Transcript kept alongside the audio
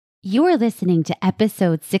You are listening to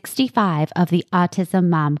episode 65 of the Autism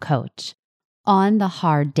Mom Coach, On the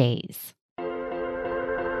Hard Days.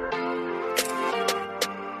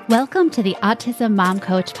 Welcome to the Autism Mom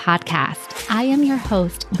Coach podcast. I am your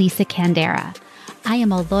host, Lisa Candera. I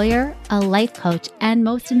am a lawyer, a life coach, and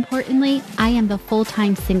most importantly, I am the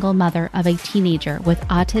full-time single mother of a teenager with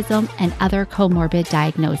autism and other comorbid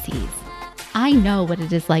diagnoses. I know what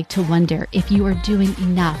it is like to wonder if you are doing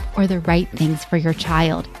enough or the right things for your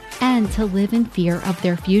child and to live in fear of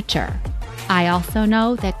their future. I also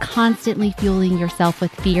know that constantly fueling yourself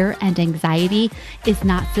with fear and anxiety is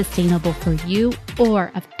not sustainable for you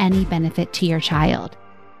or of any benefit to your child.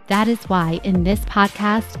 That is why in this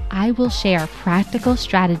podcast, I will share practical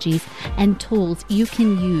strategies and tools you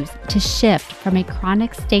can use to shift from a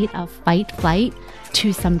chronic state of fight-flight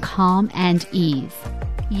to some calm and ease.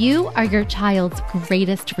 You are your child's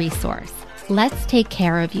greatest resource. Let's take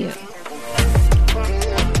care of you.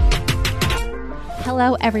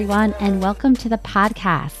 Hello, everyone, and welcome to the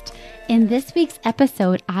podcast. In this week's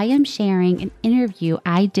episode, I am sharing an interview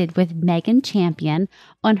I did with Megan Champion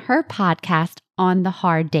on her podcast, On the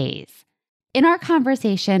Hard Days. In our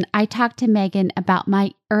conversation, I talked to Megan about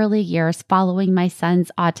my early years following my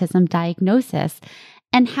son's autism diagnosis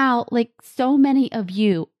and how, like so many of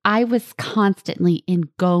you, I was constantly in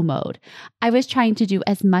go mode. I was trying to do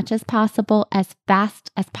as much as possible, as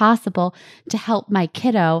fast as possible to help my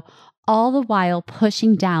kiddo, all the while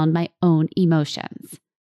pushing down my own emotions.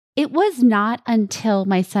 It was not until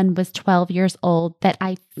my son was 12 years old that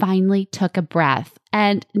I finally took a breath,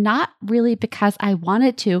 and not really because I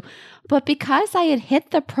wanted to, but because I had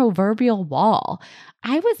hit the proverbial wall.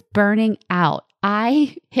 I was burning out.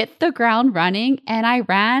 I hit the ground running and I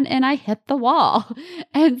ran and I hit the wall.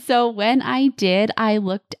 And so when I did, I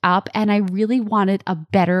looked up and I really wanted a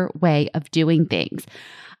better way of doing things.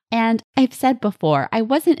 And I've said before, I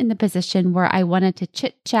wasn't in the position where I wanted to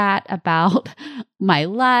chit chat about my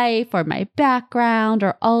life or my background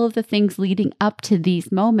or all of the things leading up to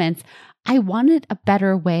these moments. I wanted a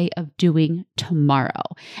better way of doing tomorrow.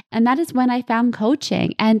 And that is when I found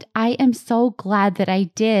coaching. And I am so glad that I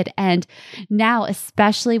did. And now,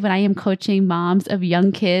 especially when I am coaching moms of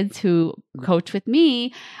young kids who coach with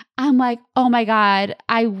me, I'm like, oh my God,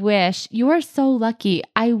 I wish you are so lucky.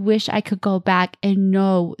 I wish I could go back and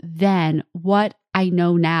know then what I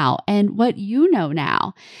know now and what you know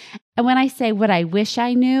now. And when I say what I wish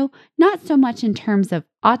I knew, not so much in terms of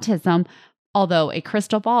autism, although a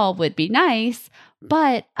crystal ball would be nice,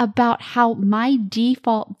 but about how my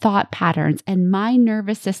default thought patterns and my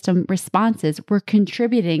nervous system responses were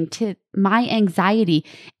contributing to my anxiety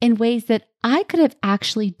in ways that I could have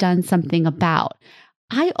actually done something about.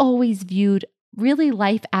 I always viewed really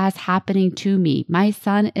life as happening to me. My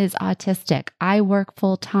son is autistic. I work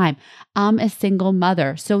full time. I'm a single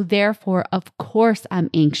mother. So therefore, of course, I'm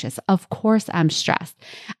anxious. Of course, I'm stressed.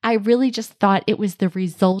 I really just thought it was the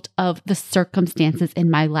result of the circumstances in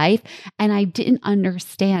my life. And I didn't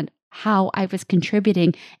understand how I was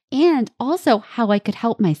contributing and also how I could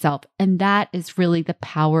help myself. And that is really the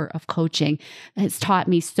power of coaching. It's taught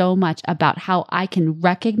me so much about how I can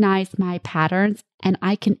recognize my patterns and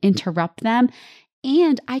I can interrupt them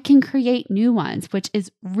and I can create new ones, which is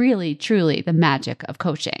really, truly the magic of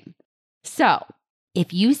coaching. So,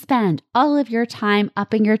 if you spend all of your time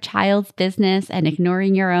upping your child's business and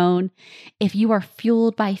ignoring your own, if you are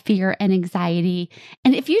fueled by fear and anxiety,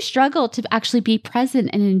 and if you struggle to actually be present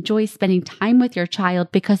and enjoy spending time with your child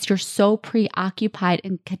because you're so preoccupied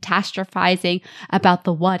and catastrophizing about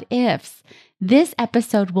the what ifs, this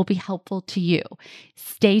episode will be helpful to you.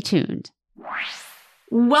 Stay tuned.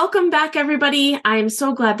 Welcome back, everybody. I'm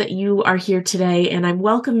so glad that you are here today, and I'm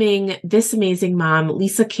welcoming this amazing mom,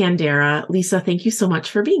 Lisa Candera. Lisa, thank you so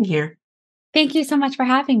much for being here. Thank you so much for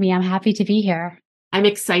having me. I'm happy to be here. I'm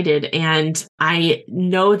excited, and I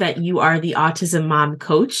know that you are the Autism Mom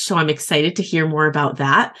Coach, so I'm excited to hear more about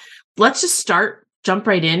that. Let's just jump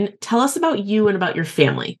right in. Tell us about you and about your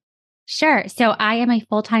family. Sure. So I am a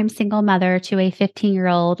full-time single mother to a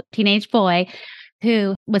 15-year-old teenage boy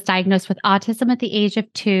who was diagnosed with autism at the age of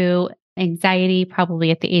 2, anxiety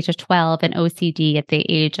probably at the age of 12, and OCD at the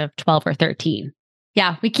age of 12 or 13.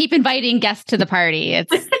 Yeah, we keep inviting guests to the party.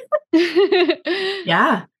 It's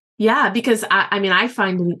Yeah, because I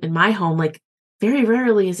find in my home, like very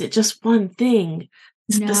rarely is it just one thing.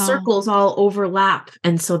 No. The circles all overlap.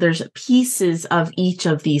 And so there's pieces of each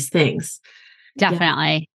of these things.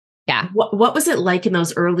 Definitely. Yeah. What was it like in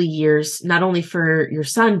those early years, not only for your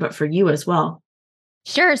son, but for you as well?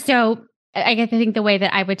 Sure. So I guess I think the way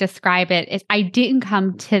that I would describe it is I didn't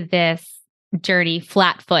come to this journey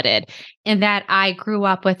flat-footed in that I grew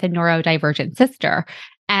up with a neurodivergent sister.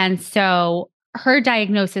 And so her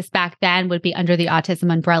diagnosis back then would be under the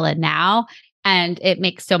autism umbrella now. And it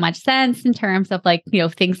makes so much sense in terms of like,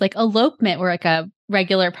 things like elopement were like a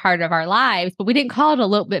regular part of our lives, but we didn't call it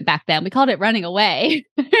elopement back then. We called it running away.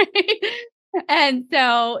 And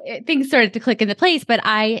so things started to click into place, but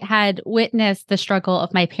I had witnessed the struggle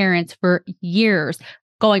of my parents for years,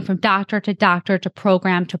 going from doctor to doctor to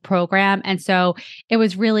program to program. And so it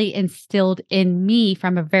was really instilled in me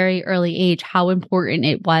from a very early age how important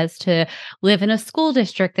it was to live in a school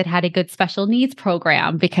district that had a good special needs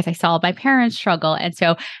program because I saw my parents struggle. And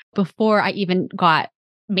so before I even got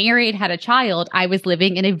married, had a child, I was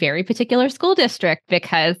living in a very particular school district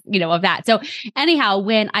because, of that. So anyhow,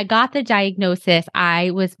 when I got the diagnosis,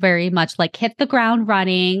 I was very much like hit the ground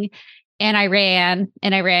running. And I ran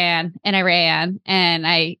and I ran and I ran and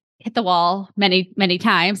I hit the wall many, many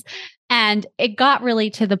times. And it got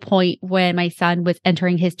really to the point when my son was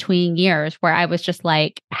entering his tween years where I was just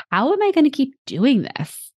like, how am I going to keep doing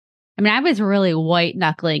this? I mean, I was really white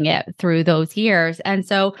knuckling it through those years. And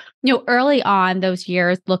so, early on, those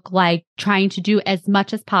years look like trying to do as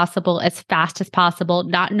much as possible, as fast as possible,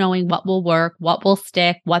 not knowing what will work, what will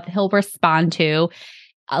stick, what he'll respond to.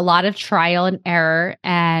 A lot of trial and error.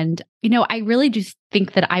 And, I really just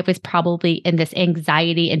think that I was probably in this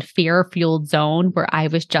anxiety and fear fueled zone where I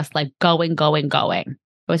was just like going. I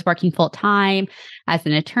was working full time as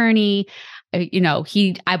an attorney. I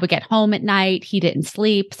would get home at night. He didn't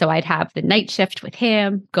sleep. So I'd have the night shift with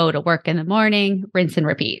him, go to work in the morning, rinse and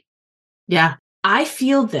repeat. Yeah, I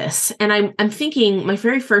feel this. And I'm thinking my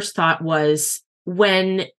very first thought was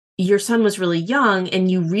when your son was really young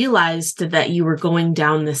and you realized that you were going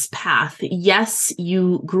down this path. Yes,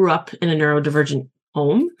 you grew up in a neurodivergent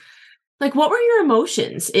home. Like, what were your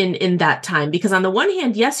emotions in that time? Because on the one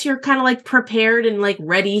hand, yes, you're kind of like prepared and like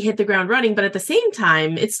ready, hit the ground running. But at the same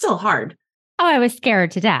time, it's still hard. Oh, I was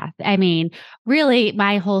scared to death. I mean, really,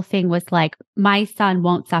 my whole thing was like, my son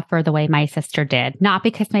won't suffer the way my sister did. Not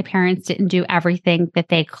because my parents didn't do everything that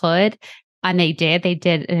they could. And they did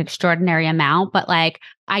an extraordinary amount, but like,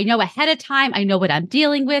 I know ahead of time, I know what I'm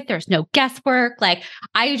dealing with. There's no guesswork. Like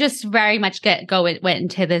I just very much went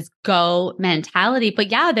into this go mentality. But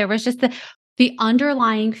yeah, there was just the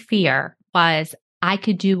underlying fear was I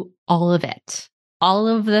could do all of it, all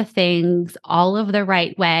of the things, all of the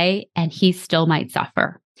right way, and he still might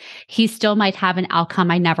suffer. He still might have an outcome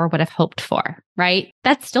I never would have hoped for, right?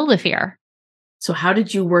 That's still the fear. So how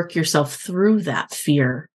did you work yourself through that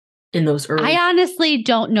fear in those early? I honestly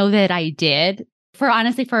don't know that I did for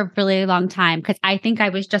a really long time because I think I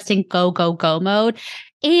was just in go mode.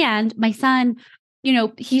 And my son,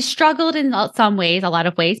 he struggled in some ways, a lot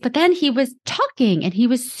of ways, but then he was talking and he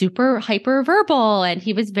was super hyperverbal and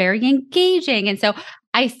he was very engaging. And so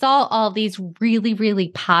I saw all these really, really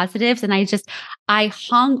positives and I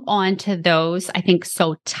hung on to those, I think,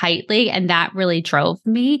 so tightly. And that really drove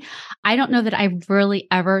me. I don't know that I really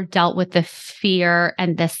ever dealt with the fear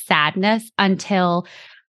and the sadness until,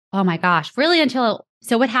 oh my gosh,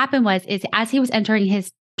 so what happened is as he was entering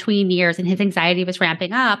his tween years and his anxiety was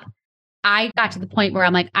ramping up, I got to the point where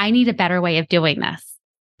I'm like, I need a better way of doing this.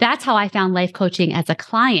 That's how I found life coaching as a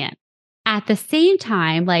client. At the same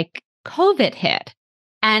time, like COVID hit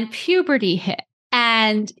and puberty hit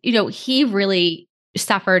and, he really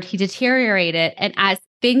suffered, he deteriorated. And as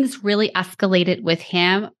things really escalated with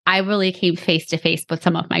him, I really came face to face with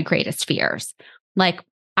some of my greatest fears. Like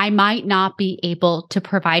I might not be able to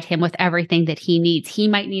provide him with everything that he needs. He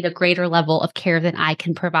might need a greater level of care than I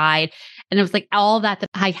can provide. And it was like all that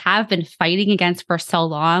I have been fighting against for so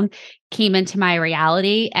long came into my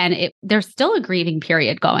reality. And there's still a grieving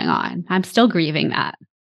period going on. I'm still grieving that.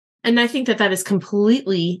 And I think that is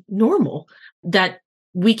completely normal, that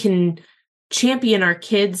we can champion our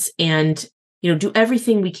kids and, do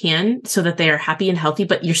everything we can so that they are happy and healthy,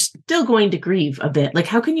 but you're still going to grieve a bit. Like,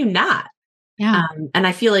 how can you not? Yeah. And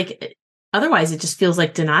I feel like otherwise it just feels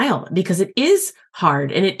like denial because it is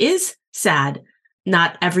hard and it is sad.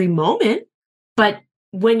 Not every moment, but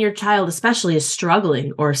when your child especially is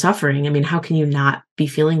struggling or suffering, I mean, how can you not be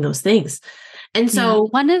feeling those things? And so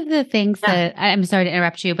one of the things that I'm sorry to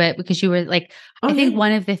interrupt you, but because you were like, I think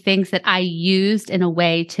one of the things that I used in a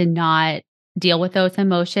way to not deal with those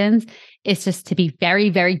emotions is just to be very,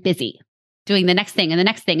 very busy doing the next thing and the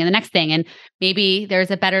next thing and the next thing. And maybe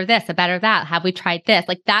there's a better this, a better that. Have we tried this?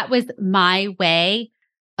 Like that was my way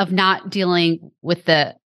of not dealing with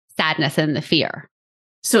the sadness and the fear.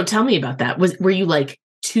 So tell me about that. Were you like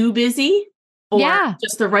too busy? Or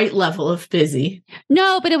just the right level of busy?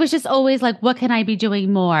 No, but it was just always like, what can I be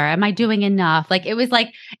doing more? Am I doing enough? Like, it was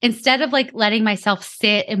like, instead of like letting myself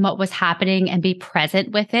sit in what was happening and be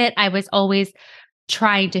present with it, I was always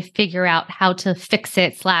trying to figure out how to fix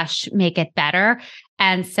it / make it better.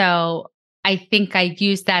 And so I think I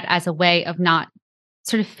used that as a way of not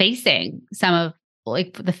sort of facing some of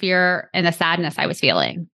like the fear and the sadness I was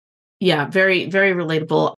feeling. Yeah, very, very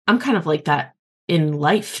relatable. I'm kind of like that in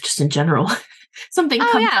life, just in general. Something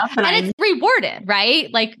comes up and it's rewarded, right?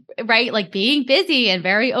 Like being busy and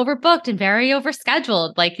very overbooked and very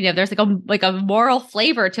overscheduled. Like, there's like a moral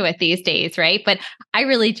flavor to it these days, right? But I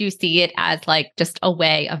really do see it as like just a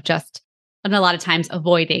way of just, and a lot of times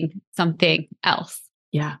avoiding something else.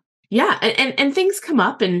 Yeah. Yeah. And things come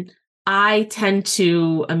up and I tend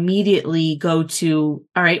to immediately go to,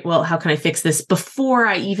 all right, well, how can I fix this before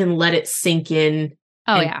I even let it sink in?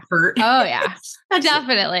 Hurt. Oh yeah.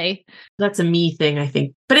 Definitely. That's a me thing, I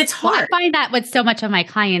think. But it's hard. Well, I find that with so much of my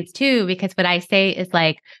clients too, because what I say is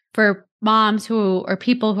like for moms or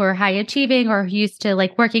people who are high achieving or who used to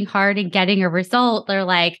like working hard and getting a result, they're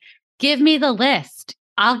like, give me the list.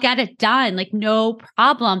 I'll get it done. Like, no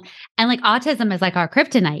problem. And like autism is like our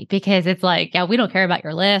kryptonite because it's like, yeah, we don't care about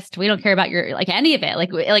your list. We don't care about your, like any of it.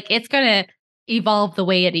 Like it's going to evolve the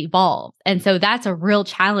way it evolves. And so that's a real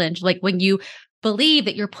challenge. Like when you believe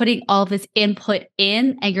that you're putting all this input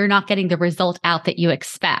in and you're not getting the result out that you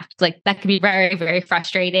expect. Like that can be very, very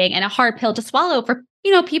frustrating and a hard pill to swallow for,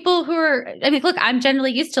 people who are, I mean, look, I'm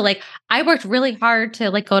generally used to like, I worked really hard to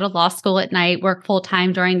like go to law school at night, work full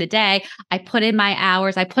time during the day. I put in my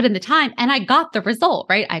hours, I put in the time and I got the result,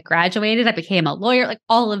 right? I graduated, I became a lawyer, like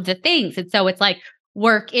all of the things. And so it's like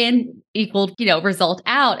work in equaled, result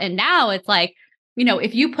out. And now it's like,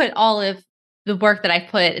 if you put all of the work that I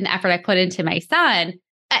put and effort I put into my son,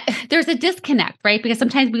 there's a disconnect, right? Because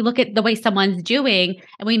sometimes we look at the way someone's doing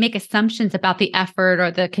and we make assumptions about the effort or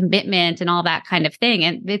the commitment and all that kind of thing.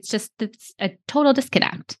 And it's a total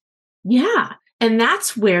disconnect. Yeah. And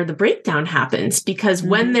that's where the breakdown happens because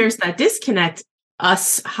when there's that disconnect,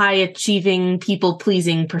 us high achieving, people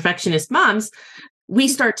pleasing, perfectionist moms, we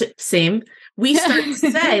start to say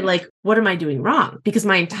like, what am I doing wrong? Because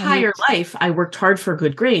my entire life, I worked hard for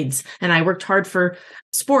good grades and I worked hard for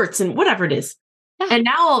sports and whatever it is. Yeah. And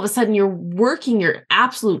now all of a sudden you're working your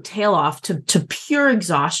absolute tail off to pure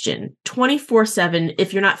exhaustion 24/7.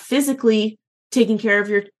 If you're not physically taking care of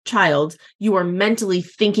your child, you are mentally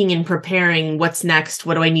thinking and preparing what's next.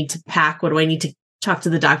 What do I need to pack? What do I need to talk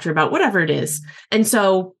to the doctor about? Whatever it is. And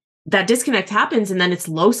so that disconnect happens and then it's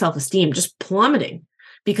low self-esteem, just plummeting.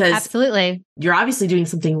 Because absolutely, you're obviously doing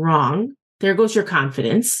something wrong. There goes your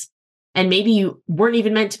confidence. And maybe you weren't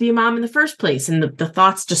even meant to be a mom in the first place. And the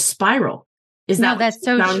thoughts just spiral. That's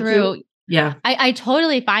so true. To? Yeah. I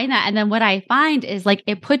totally find that. And then what I find is like,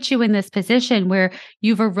 it puts you in this position where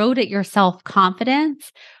you've eroded your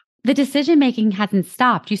self-confidence. The decision-making hasn't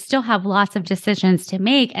stopped. You still have lots of decisions to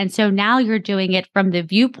make. And so now you're doing it from the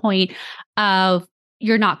viewpoint of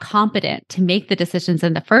you're not competent to make the decisions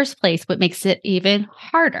in the first place, what makes it even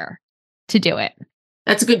harder to do it.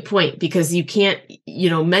 That's a good point because you can't,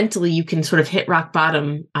 mentally you can sort of hit rock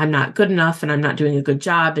bottom. I'm not good enough and I'm not doing a good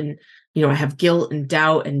job. And, I have guilt and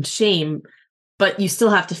doubt and shame, but you still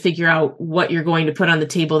have to figure out what you're going to put on the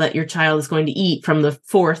table that your child is going to eat from the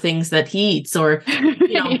 4 things that he eats. Or,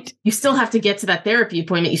 right. You still have to get to that therapy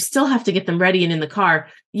appointment. You still have to get them ready and in the car.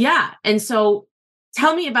 Yeah. And so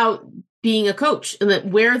tell me about being a coach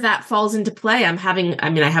and where that falls into play. I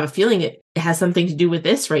have a feeling it has something to do with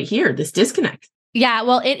this right here, this disconnect. Yeah,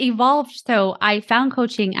 well, it evolved. So I found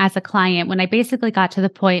coaching as a client when I basically got to the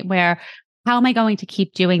point where, how am I going to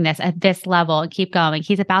keep doing this at this level and keep going?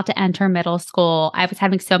 He's about to enter middle school. I was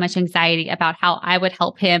having so much anxiety about how I would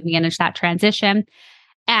help him manage that transition.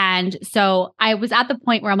 And so I was at the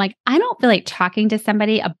point where I'm like, I don't feel like talking to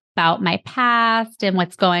somebody about my past and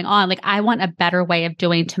what's going on. Like, I want a better way of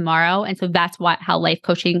doing tomorrow. And so that's how life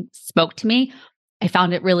coaching spoke to me. I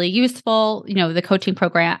found it really useful, the coaching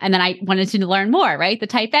program. And then I wanted to learn more, right? The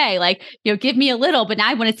type A, like, give me a little, but now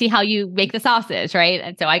I want to see how you make the sausage, right?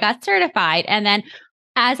 And so I got certified. And then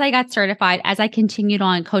as I got certified, as I continued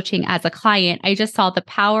on coaching as a client, I just saw the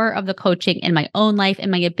power of the coaching in my own life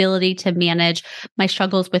and my ability to manage my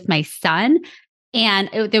struggles with my son. And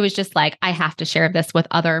there was just like, I have to share this with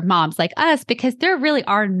other moms like us, because there really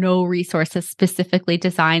are no resources specifically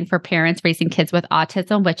designed for parents raising kids with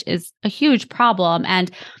autism, which is a huge problem.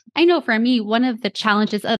 And I know for me, one of the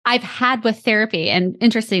challenges I've had with therapy, and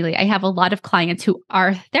interestingly, I have a lot of clients who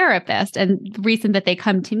are therapists, and the reason that they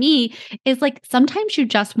come to me is like, sometimes you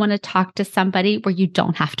just want to talk to somebody where you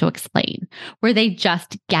don't have to explain, where they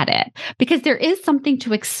just get it. Because there is something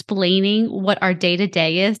to explaining what our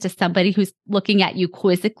day-to-day is to somebody who's looking at you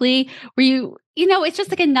quizzically, where it's just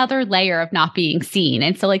like another layer of not being seen.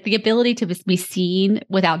 And so like the ability to be seen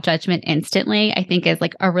without judgment instantly, I think is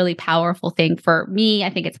like a really powerful thing for me. I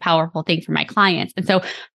think it's a powerful thing for my clients. And so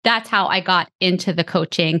that's how I got into the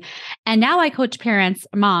coaching. And now I coach parents,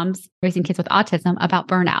 moms raising kids with autism about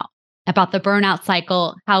burnout, about the burnout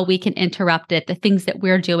cycle, how we can interrupt it, the things that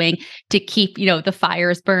we're doing to keep, the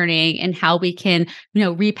fires burning, and how we can,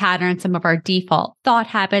 repattern some of our default thought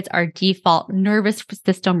habits, our default nervous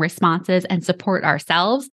system responses, and support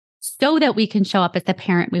ourselves so that we can show up as the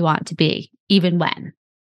parent we want to be, even when.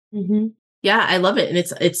 Mm-hmm. Yeah, I love it. And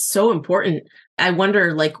it's so important. I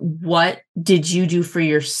wonder, like, what did you do for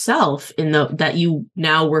yourself that you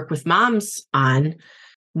now work with moms on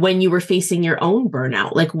when you were facing your own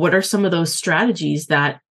burnout? Like, what are some of those strategies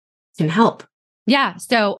that can help? Yeah.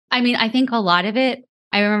 So, I think a lot of it,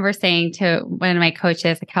 I remember saying to one of my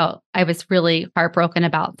coaches, like how I was really heartbroken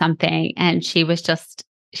about something. And she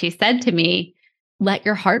said to me, let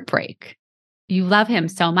your heart break. You love him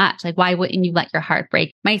so much. Like, why wouldn't you let your heart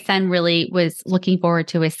break? My son really was looking forward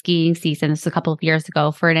to his skiing season. This was a couple of years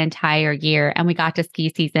ago, for an entire year. And we got to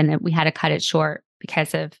ski season and we had to cut it short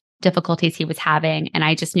because of difficulties he was having. And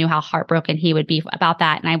I just knew how heartbroken he would be about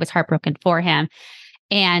that. And I was heartbroken for him.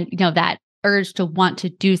 And, that urge to want to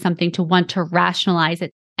do something, to want to rationalize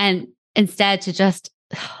it, and instead to just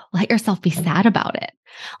let yourself be sad about it.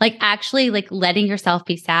 Like, actually, like letting yourself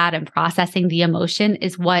be sad and processing the emotion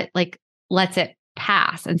is what like lets it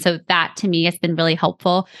pass. And so that to me has been really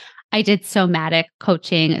helpful. I did somatic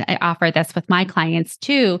coaching. I offer this with my clients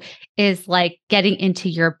too, is like getting into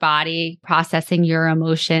your body, processing your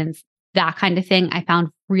emotions, that kind of thing. I found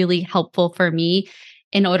really helpful for me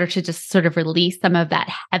in order to just sort of release some of that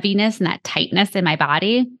heaviness and that tightness in my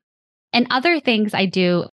body. And other things I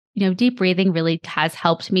do, deep breathing really has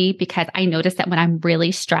helped me, because I notice that when I'm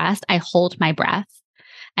really stressed, I hold my breath.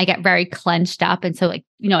 I get very clenched up. And so like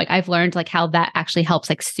I've learned like how that actually helps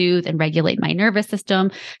like soothe and regulate my nervous system.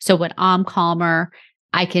 So when I'm calmer,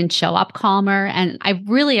 I can show up calmer. And I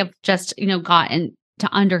really have just, gotten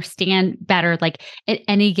to understand better, like at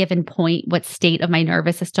any given point, what state of my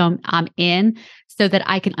nervous system I'm in, so that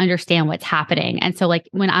I can understand what's happening. And so like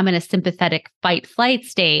when I'm in a sympathetic fight flight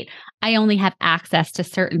state, I only have access to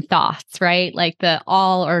certain thoughts, right? Like the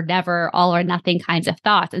all or never, all or nothing kinds of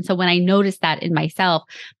thoughts. And so when I notice that in myself,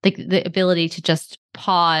 like the ability to just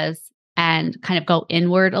pause and kind of go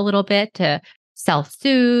inward a little bit, to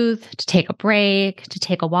self-soothe, to take a break, to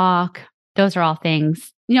take a walk, those are all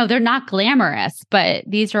things, they're not glamorous, but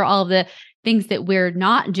these are all the things that we're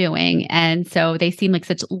not doing. And so they seem like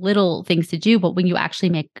such little things to do, but when you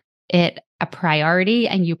actually make it a priority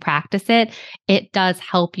and you practice it, it does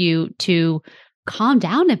help you to calm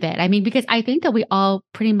down a bit. Because I think that we all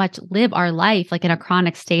pretty much live our life like in a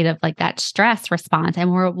chronic state of like that stress response,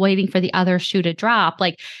 and we're waiting for the other shoe to drop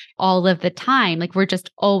like all of the time. Like we're just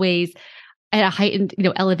always at a heightened,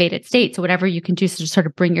 elevated state. So whatever you can do to sort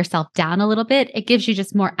of bring yourself down a little bit, it gives you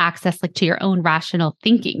just more access like to your own rational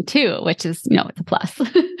thinking too, which is, it's a plus.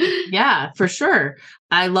 Yeah, for sure.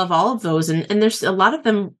 I love all of those. And there's a lot of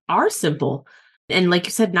them are simple. And like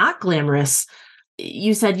you said, not glamorous.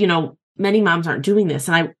 You said, many moms aren't doing this.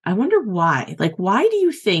 And I wonder why. Like, why do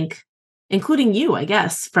you think, including you, I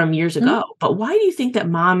guess, from years ago, but why do you think that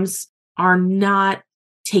moms are not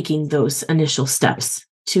taking those initial steps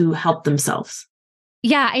to help themselves?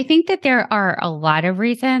 Yeah, I think that there are a lot of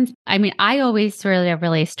reasons. I always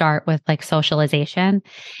really start with like socialization,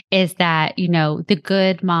 is that, the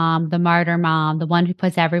good mom, the martyr mom, the one who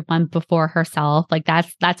puts everyone before herself, like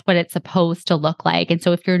that's what it's supposed to look like. And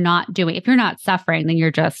so if you're not suffering, then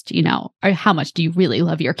you're just, or how much do you really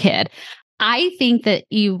love your kid? I think that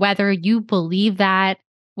whether you believe that,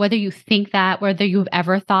 whether you think that, whether you've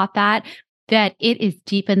ever thought that it is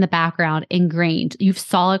deep in the background, ingrained. You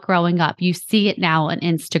saw it growing up. You see it now on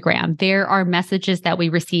Instagram. There are messages that we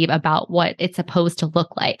receive about what it's supposed to look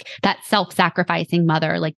like. That self-sacrificing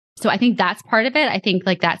mother, like, so I think that's part of it. I think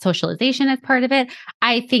like that socialization is part of it.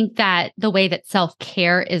 I think that the way that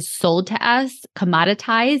self-care is sold to us,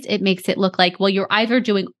 commoditized, it makes it look like, well, you're either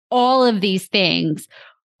doing all of these things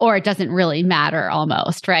or it doesn't really matter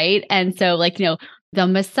almost, right? And so like, the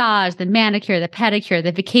massage, the manicure, the pedicure,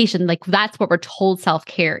 the vacation, like that's what we're told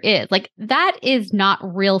self-care is. Like that is not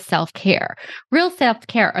real self-care. Real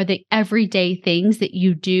self-care are the everyday things that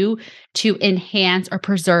you do to enhance or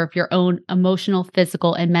preserve your own emotional,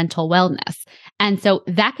 physical, and mental wellness. And so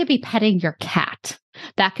that could be petting your cat.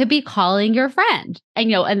 That could be calling your friend. And,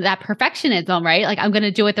 and that perfectionism, right? Like I'm going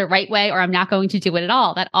to do it the right way or I'm not going to do it at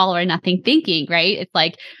all. That all or nothing thinking, right? It's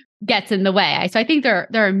like gets in the way. So I think there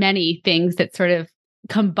are many things that sort of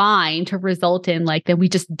combine to result in like that we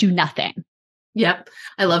just do nothing. Yep.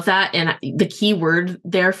 I love that. And the key word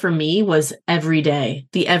there for me was everyday,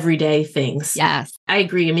 the everyday things. Yes. I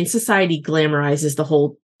agree. I mean, society glamorizes the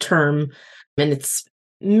whole term and it's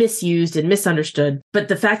misused and misunderstood. But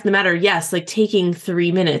the fact of the matter, yes, like taking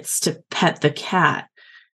 3 minutes to pet the cat,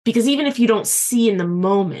 because even if you don't see in the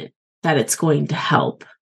moment that it's going to help,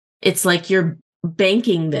 it's like you're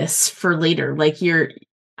banking this for later.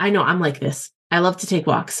 I know I'm like this. I love to take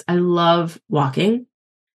walks. I love walking.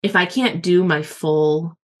 If I can't do my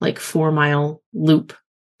full 4-mile loop,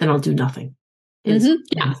 then I'll do nothing. Yeah.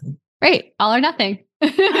 Nothing. Right. All or nothing. My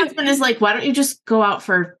husband is like, why don't you just go out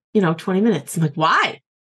for, 20 minutes? I'm like, why?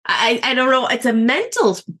 I don't know. It's a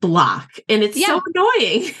mental block and it's so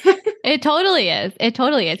annoying. It totally is. It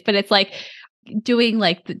totally is. But it's like doing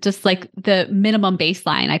just the minimum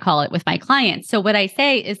baseline, I call it with my clients. So what I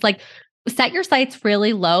say is set your sights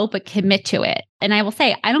really low, but commit to it. And I will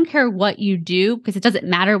say, I don't care what you do because it doesn't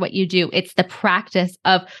matter what you do. It's the practice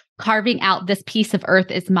of carving out this piece of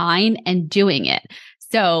earth is mine and doing it.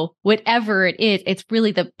 So whatever it is, it's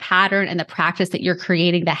really the pattern and the practice that you're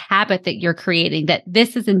creating, the habit that you're creating, that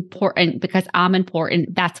this is important because I'm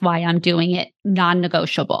important. That's why I'm doing it.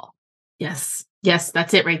 Non-negotiable. Yes. Yes,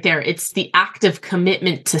 that's it right there. It's the active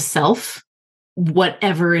commitment to self,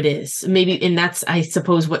 whatever it is. Maybe, and that's, I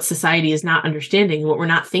suppose, what society is not understanding, what we're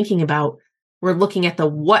not thinking about. We're looking at the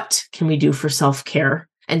what can we do for self-care.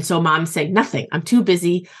 And so mom's saying nothing. I'm too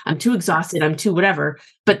busy. I'm too exhausted. I'm too whatever.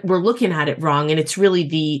 But we're looking at it wrong. And it's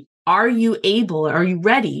really are you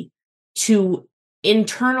ready to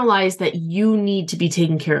internalize that you need to be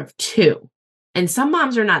taken care of too? And some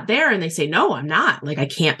moms are not there and they say, no, I'm not. I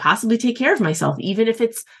can't possibly take care of myself. Even if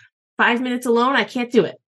it's 5 minutes alone, I can't do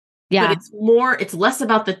it. Yeah. But it's less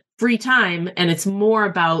about the free time and it's more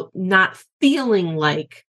about not feeling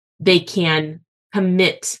like they can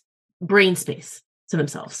commit brain space to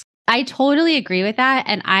themselves. I totally agree with that.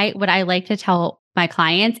 And what I like to tell my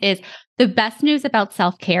clients is the best news about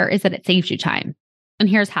self-care is that it saves you time. And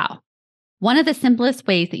here's how. One of the simplest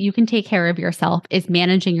ways that you can take care of yourself is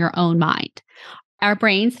managing your own mind. Our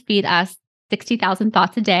brains feed us 60,000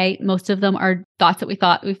 thoughts a day. Most of them are thoughts that we've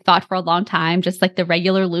thought for a long time, just like the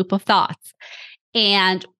regular loop of thoughts.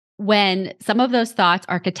 And when some of those thoughts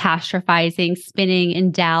are catastrophizing, spinning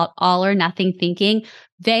in doubt, all or nothing thinking,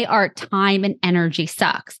 they are time and energy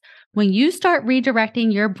sucks. When you start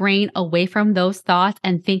redirecting your brain away from those thoughts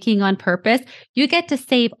and thinking on purpose, you get to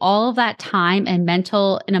save all of that time and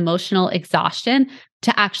mental and emotional exhaustion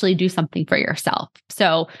to actually do something for yourself.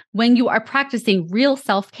 So when you are practicing real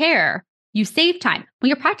self-care, you save time. When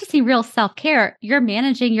you're practicing real self-care, you're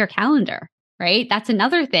managing your calendar, right? That's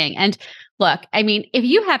another thing. And look, I mean, if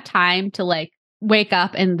you have time to wake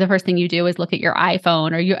up and the first thing you do is look at your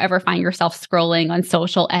iPhone, or you ever find yourself scrolling on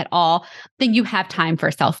social at all, then you have time for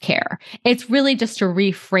self-care. It's really just a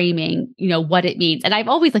reframing, what it means. And I've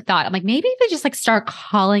always thought, I'm maybe if I just start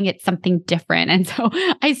calling it something different. And so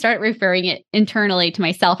I start referring it internally to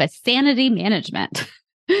myself as sanity management.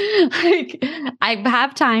 I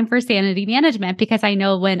have time for sanity management because I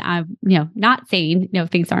know when I'm, not sane,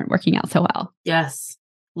 things aren't working out so well. Yes.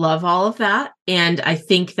 Love all of that. And I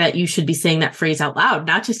think that you should be saying that phrase out loud,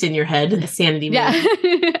 not just in your head, sanity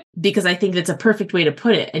management, because I think that's a perfect way to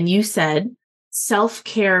put it. And you said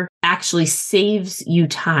self-care actually saves you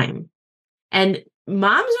time. And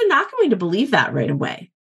moms are not going to believe that right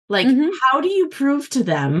away. How do you prove to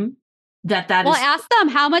them that is... Well, ask them,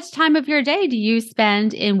 how much time of your day do you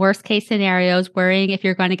spend in worst case scenarios, worrying if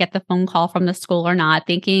you're going to get the phone call from the school or not,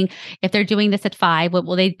 thinking if they're doing this at 5, what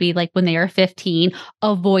will they be like when they are 15,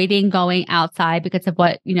 avoiding going outside because of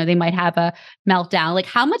what, they might have a meltdown.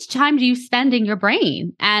 How much time do you spend in your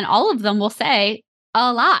brain? And all of them will say,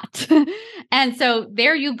 a lot. And so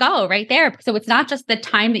there you go, right there. So it's not just the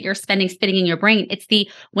time that you're spending spinning in your brain. It's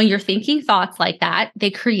when you're thinking thoughts like that, they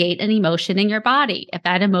create an emotion in your body. If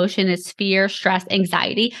that emotion is fear, stress,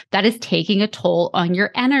 anxiety, that is taking a toll on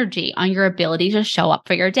your energy, on your ability to show up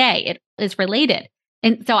for your day. It is related.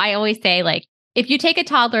 And so I always say, if you take a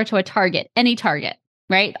toddler to a Target, any Target,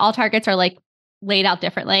 right? All Targets are laid out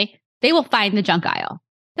differently. They will find the junk aisle.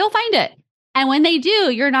 They'll find it. And when they do,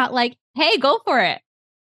 you're not hey, go for it.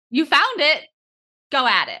 You found it. Go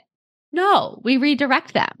at it. No, we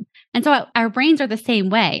redirect them. And so our brains are the same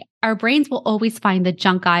way. Our brains will always find the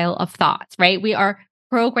junk aisle of thoughts, right? We are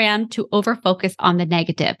programmed to overfocus on the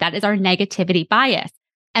negative. That is our negativity bias.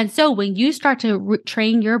 And so when you start to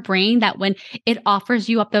train your brain that when it offers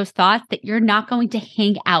you up those thoughts, that you're not going to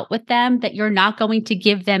hang out with them, that you're not going to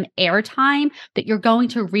give them airtime, that you're going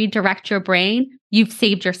to redirect your brain, you've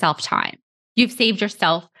saved yourself time. You've saved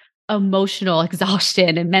yourself emotional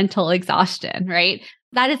exhaustion and mental exhaustion, right?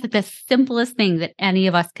 That is the simplest thing that any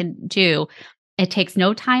of us can do. It takes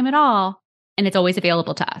no time at all, and it's always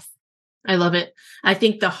available to us. I love it. I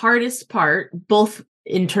think the hardest part, both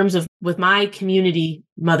in terms of with my community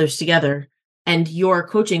Mothers Together and your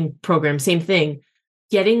coaching program, same thing,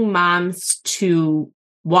 getting moms to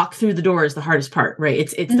walk through the door is the hardest part, right?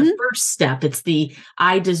 It's the first step. It's the,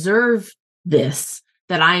 I deserve this,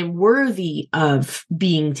 that I'm worthy of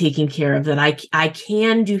being taken care of, that I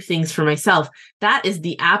can do things for myself. That is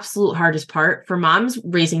the absolute hardest part for moms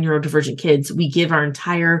raising neurodivergent kids. We give our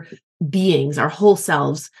entire beings, our whole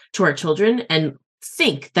selves to our children and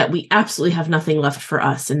think that we absolutely have nothing left for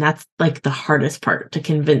us. And that's like the hardest part, to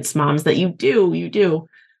convince moms that you do.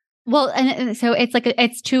 Well, and so it's like,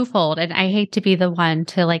 it's twofold. And I hate to be the one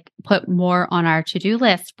to like put more on our to-do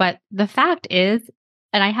list, but the fact is,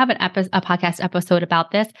 and I have a podcast episode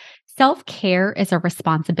about this, self-care is a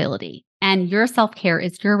responsibility, and your self-care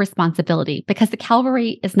is your responsibility, because the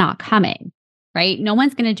cavalry is not coming, right? No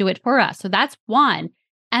one's going to do it for us. So that's one.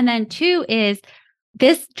 And then two is,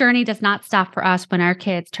 this journey does not stop for us when our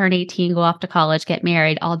kids turn 18, go off to college, get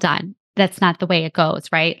married, all done. That's not the way it goes,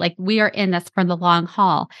 right? Like, we are in this for the long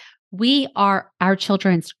haul. We are our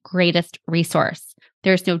children's greatest resource.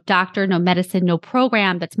 There's no doctor, no medicine, no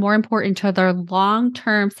program that's more important to their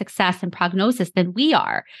long-term success and prognosis than we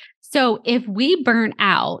are. So if we burn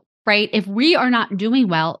out, right, if we are not doing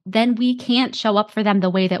well, then we can't show up for them the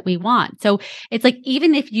way that we want. So it's like,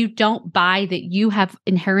 even if you don't buy that you have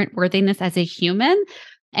inherent worthiness as a human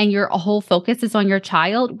and your whole focus is on your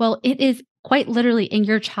child, well, it is quite literally in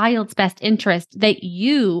your child's best interest that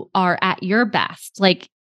you are at your best. Like,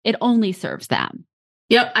 it only serves them.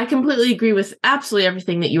 Yep, I completely agree with absolutely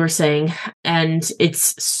everything that you were saying. And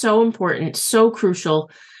it's so important, so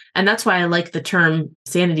crucial. And that's why I like the term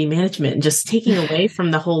sanity management, and just taking away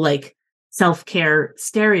from the whole like self-care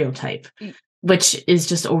stereotype, which is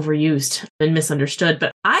just overused and misunderstood.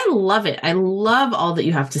 But I love it. I love all that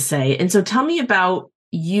you have to say. And so tell me about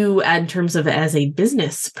you in terms of as a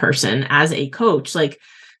business person, as a coach, like,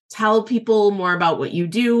 tell people more about what you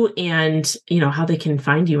do and, how they can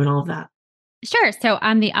find you and all of that. Sure. So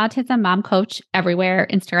I'm the Autism Mom Coach everywhere: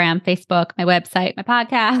 Instagram, Facebook, my website, my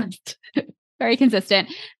podcast, very consistent.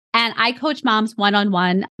 And I coach moms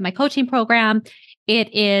one-on-one. My coaching program,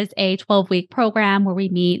 it is a 12-week program where we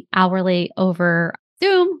meet hourly over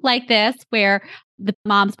Zoom like this, where the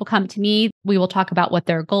moms will come to me. We will talk about what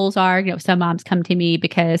their goals are. Some moms come to me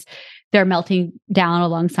because they're melting down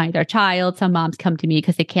alongside their child. Some moms come to me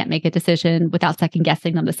because they can't make a decision without second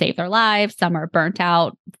guessing them to save their lives. Some are burnt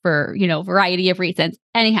out for, a variety of reasons.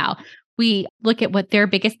 Anyhow, we look at what their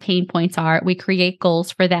biggest pain points are. We create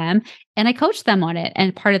goals for them, and I coach them on it.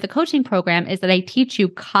 And part of the coaching program is that I teach you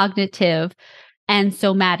cognitive and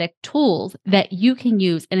somatic tools that you can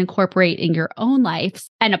use and incorporate in your own life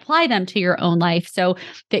and apply them to your own life, so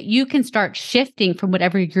that you can start shifting from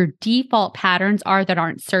whatever your default patterns are that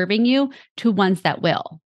aren't serving you to ones that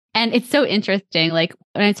will. And it's so interesting. Like,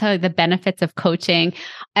 when I tell you the benefits of coaching,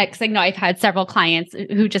 because I know I've had several clients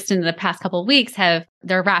who just in the past couple of weeks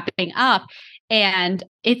they're wrapping up. And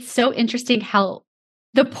it's so interesting how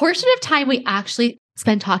the portion of time we actually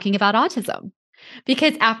spend talking about autism.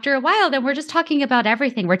 Because after a while, then we're just talking about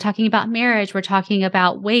everything. We're talking about marriage. We're talking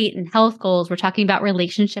about weight and health goals. We're talking about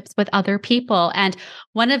relationships with other people. And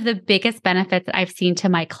one of the biggest benefits that I've seen to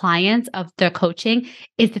my clients of the coaching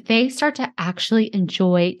is that they start to actually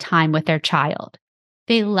enjoy time with their child.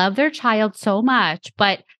 They love their child so much,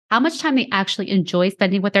 but how much time they actually enjoy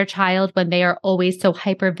spending with their child when they are always so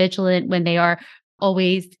hyper vigilant, when they are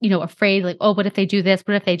always, afraid, like, oh, what if they do this?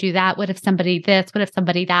 What if they do that? What if somebody this? What if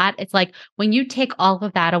somebody that? It's like, when you take all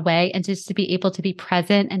of that away and just to be able to be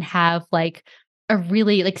present and have like a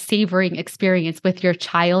really like savoring experience with your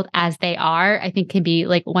child as they are, I think can be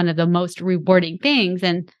like one of the most rewarding things.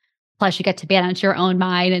 And plus you get to manage your own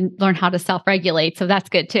mind and learn how to self-regulate. So that's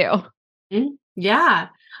good too. Yeah.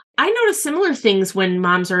 I notice similar things when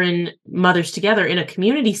moms are in Mothers Together in a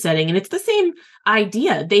community setting, and it's the same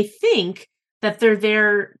idea. They think that they're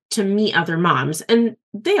there to meet other moms, and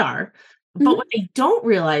they are. But what they don't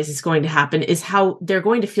realize is going to happen is how they're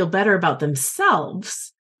going to feel better about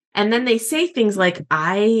themselves. And then they say things like,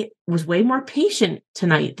 I was way more patient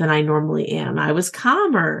tonight than I normally am. I was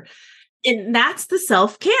calmer. And that's the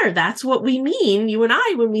self-care. That's what we mean, you and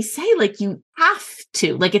I, when we say like, you have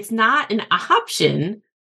to, like, it's not an option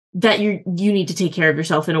that you need to take care of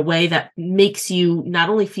yourself in a way that makes you not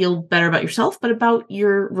only feel better about yourself, but about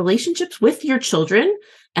your relationships with your children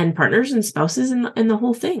and partners and spouses and the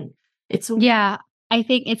whole thing. Yeah, I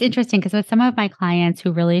think it's interesting because with some of my clients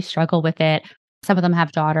who really struggle with it, some of them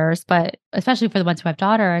have daughters, but especially for the ones who have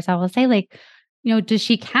daughters, I will say, like, does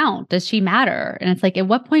she count? Does she matter? And it's like, at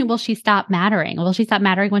what point will she stop mattering? Will she stop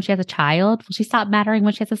mattering when she has a child? Will she stop mattering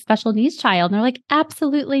when she has a special needs child? And they're like,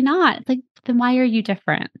 absolutely not. It's like, then why are you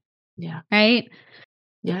different? Yeah. Right?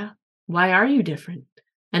 Yeah. Why are you different?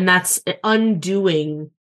 And that's undoing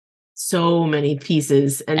so many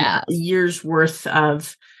pieces and years worth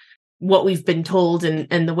of what we've been told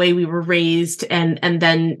and the way we were raised and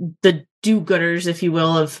then the do-gooders, if you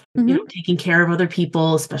will, of taking care of other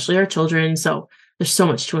people, especially our children. So there's so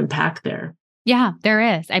much to unpack there. Yeah,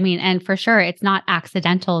 there is. I mean, and for sure, it's not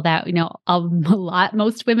accidental that,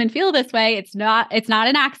 most women feel this way. It's not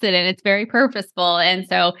an accident. It's very purposeful. And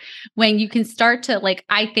so when you can start to, like,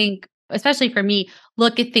 I think, especially for me,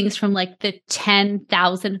 look at things from like the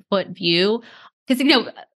 10,000 foot view, because,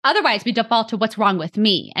 otherwise we default to what's wrong with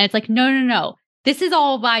me. And it's like, no. This is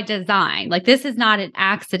all by design. Like, this is not an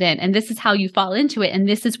accident. And this is how you fall into it. And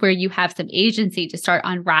this is where you have some agency to start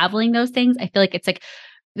unraveling those things. I feel like it's like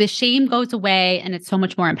the shame goes away and it's so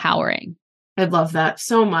much more empowering. I love that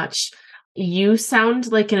so much. You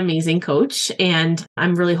sound like an amazing coach. And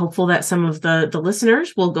I'm really hopeful that some of the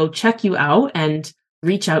listeners will go check you out and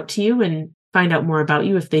reach out to you and find out more about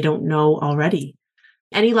you if they don't know already.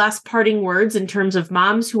 Any last parting words in terms of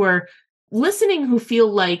moms who are listening, who feel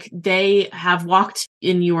like they have walked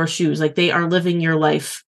in your shoes, like they are living your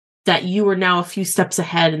life, that you are now a few steps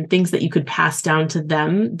ahead and things that you could pass down to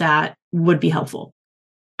them that would be helpful?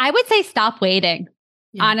 I would say stop waiting.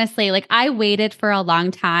 Yeah. Honestly, like I waited for a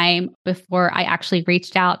long time before I actually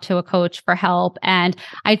reached out to a coach for help. And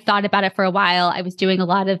I thought about it for a while. I was doing a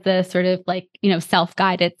lot of the sort of like,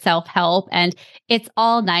 self-guided self-help, and it's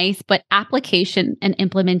all nice, but application and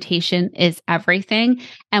implementation is everything.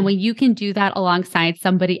 And when you can do that alongside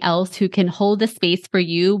somebody else who can hold the space for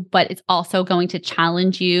you, but it's also going to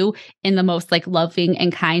challenge you in the most like loving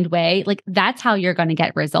and kind way, like that's how you're going to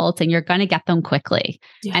get results, and you're going to get them quickly.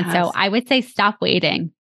 Yes. And so I would say stop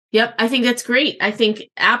waiting. Yep. I think that's great. I think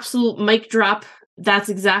absolute mic drop. That's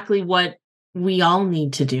exactly what we all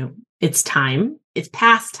need to do. It's time. It's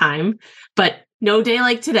past time, but no day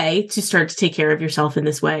like today to start to take care of yourself in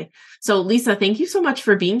this way. So Lisa, thank you so much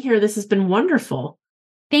for being here. This has been wonderful.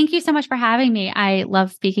 Thank you so much for having me. I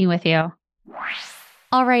love speaking with you.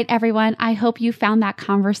 All right, everyone. I hope you found that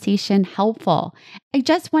conversation helpful. I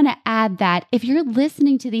just want to add that if you're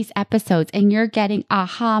listening to these episodes and you're getting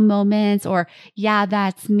aha moments or, yeah,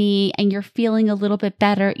 that's me, and you're feeling a little bit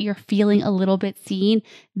better, you're feeling a little bit seen,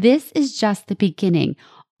 this is just the beginning.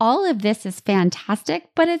 All of this is fantastic,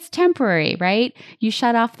 but it's temporary, right? You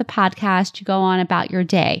shut off the podcast, you go on about your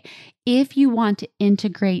day. If you want to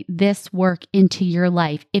integrate this work into your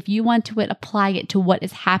life, if you want to apply it to what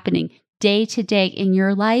is happening day to day in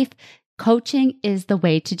your life, coaching is the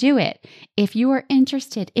way to do it. If you are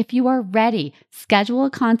interested, if you are ready, schedule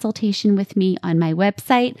a consultation with me on my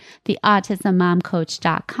website,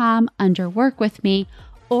 theautismmomcoach.com, under Work With Me,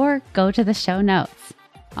 or go to the show notes.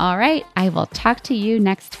 All right, I will talk to you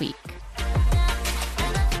next week.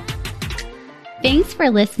 Thanks for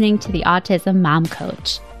listening to the Autism Mom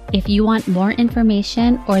Coach. If you want more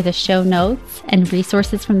information or the show notes and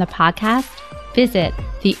resources from the podcast, visit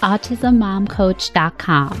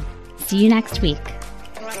theautismmomcoach.com. See you next week.